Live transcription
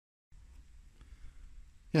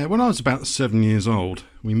Yeah, when I was about 7 years old,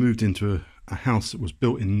 we moved into a house that was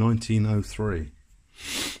built in 1903.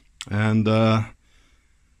 And I'd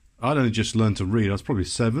only just learned to read. I was probably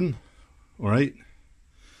 7 or 8.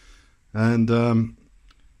 And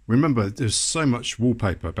remember, there's so much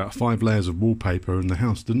wallpaper, about 5 layers of wallpaper, and the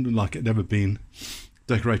house didn't look like it had ever been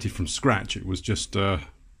decorated from scratch. It was just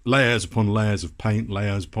layers upon layers of paint,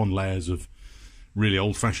 layers upon layers of really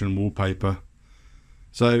old-fashioned wallpaper.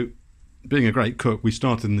 So, being a great cook, we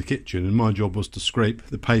started in the kitchen, and my job was to scrape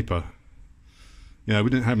the paper. You know,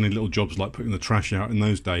 we didn't have any little jobs like putting the trash out in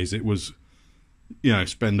those days. It was, you know,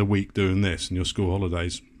 spend a week doing this in your school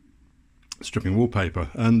holidays, stripping wallpaper.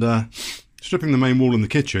 And stripping the main wall in the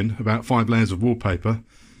kitchen, about 5 layers of wallpaper,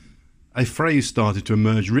 a phrase started to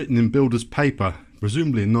emerge written in builder's paper,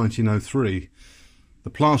 presumably in 1903. The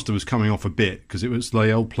plaster was coming off a bit, because it was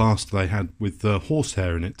the old plaster they had with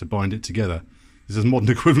horsehair in it to bind it together. This is a modern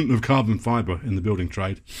equivalent of carbon fibre in the building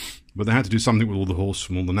trade. But they had to do something with all the horse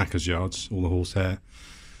from all the knackers yards, all the horsehair.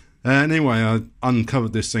 And anyway, I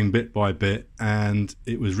uncovered this thing bit by bit, and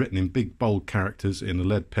it was written in big bold characters in a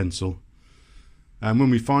lead pencil. And when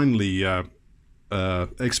we finally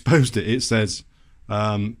exposed it, it says,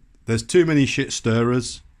 there's too many shit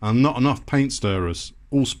stirrers and not enough paint stirrers,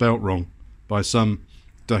 all spelt wrong by some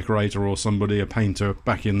decorator or somebody, a painter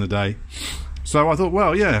back in the day. So I thought,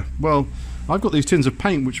 well, yeah, well, I've got these tins of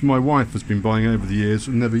paint which my wife has been buying over the years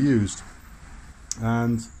and never used.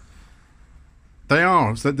 And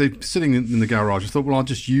they're sitting in the garage. I thought, well, I'll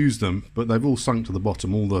just use them, but they've all sunk to the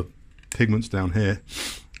bottom, all the pigments down here.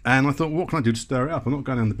 And I thought, what can I do to stir it up? I'm not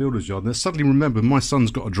going down the builder's yard. And I suddenly remembered my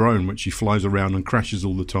son's got a drone which he flies around and crashes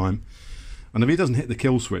all the time. And if he doesn't hit the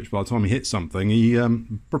kill switch by the time he hits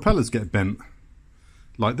something, propellers get bent.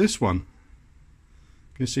 Like this one.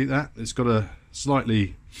 Can you see that? It's got a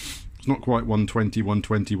slightly, it's not quite 120,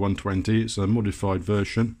 120, 120. It's a modified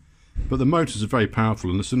version. But the motors are very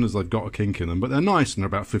powerful, and as soon as they've got a kink in them, but they're nice and they're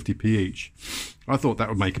about 50p each. I thought that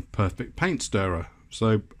would make a perfect paint stirrer.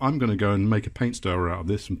 So I'm going to go and make a paint stirrer out of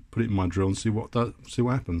this and put it in my drill and see what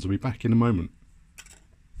happens. I'll be back in a moment.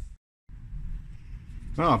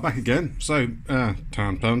 Ah, back again. So,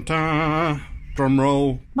 drum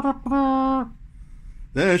roll.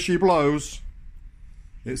 There she blows.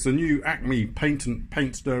 It's a new Acme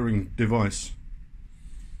paint stirring device.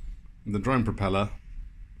 The drone propeller,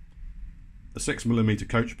 a 6mm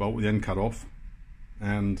coach bolt with the end cut off,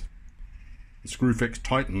 and the Screwfix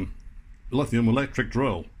Titan lithium electric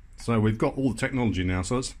drill. So we've got all the technology now,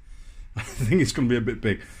 so I think it's going to be a bit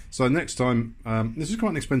big. So next time, this is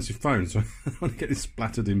quite an expensive phone, so I don't want to get this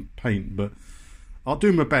splattered in paint, but I'll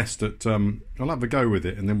do my best at, I'll have a go with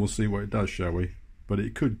it and then we'll see what it does, shall we? But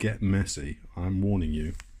it could get messy, I'm warning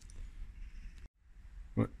you.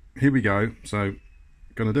 But here we go, so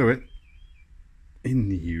gonna do it.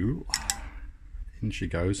 In she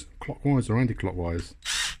goes, clockwise or anti-clockwise.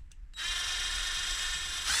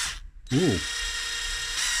 Ooh.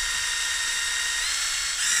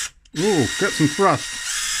 Ooh, get some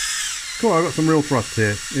thrust. Cool, I've got some real thrust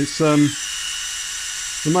here. It's the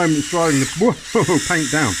moment it's driving the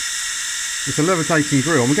paint down. It's a levitating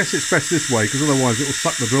drill. I guess it's best this way because otherwise it will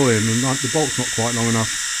suck the drill in and the bolt's not quite long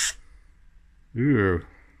enough. Ooh.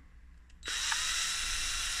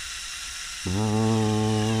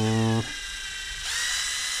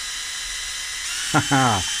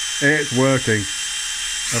 Haha, it's working.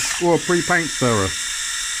 A pre-paint stirrer.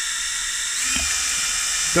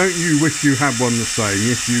 Don't you wish you had one the same?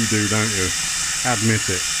 Yes you do, don't you? Admit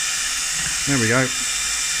it. There we go.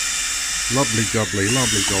 Lovely jubbly,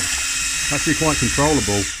 lovely job. Actually quite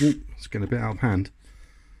controllable. Ooh, it's getting a bit out of hand.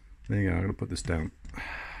 There you go, I'm going to put this down.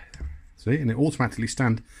 See, and it automatically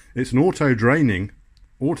it's an auto-draining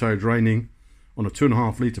on a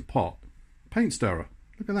 2.5 litre pot. Paint stirrer.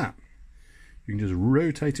 Look at that. You can just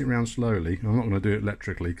rotate it around slowly. I'm not going to do it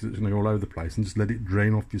electrically because it's going to go all over the place, and just let it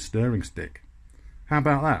drain off your stirring stick. How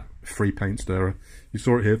about that? Free paint stirrer. You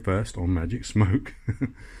saw it here first on Magic Smoke.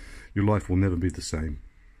 Your life will never be the same.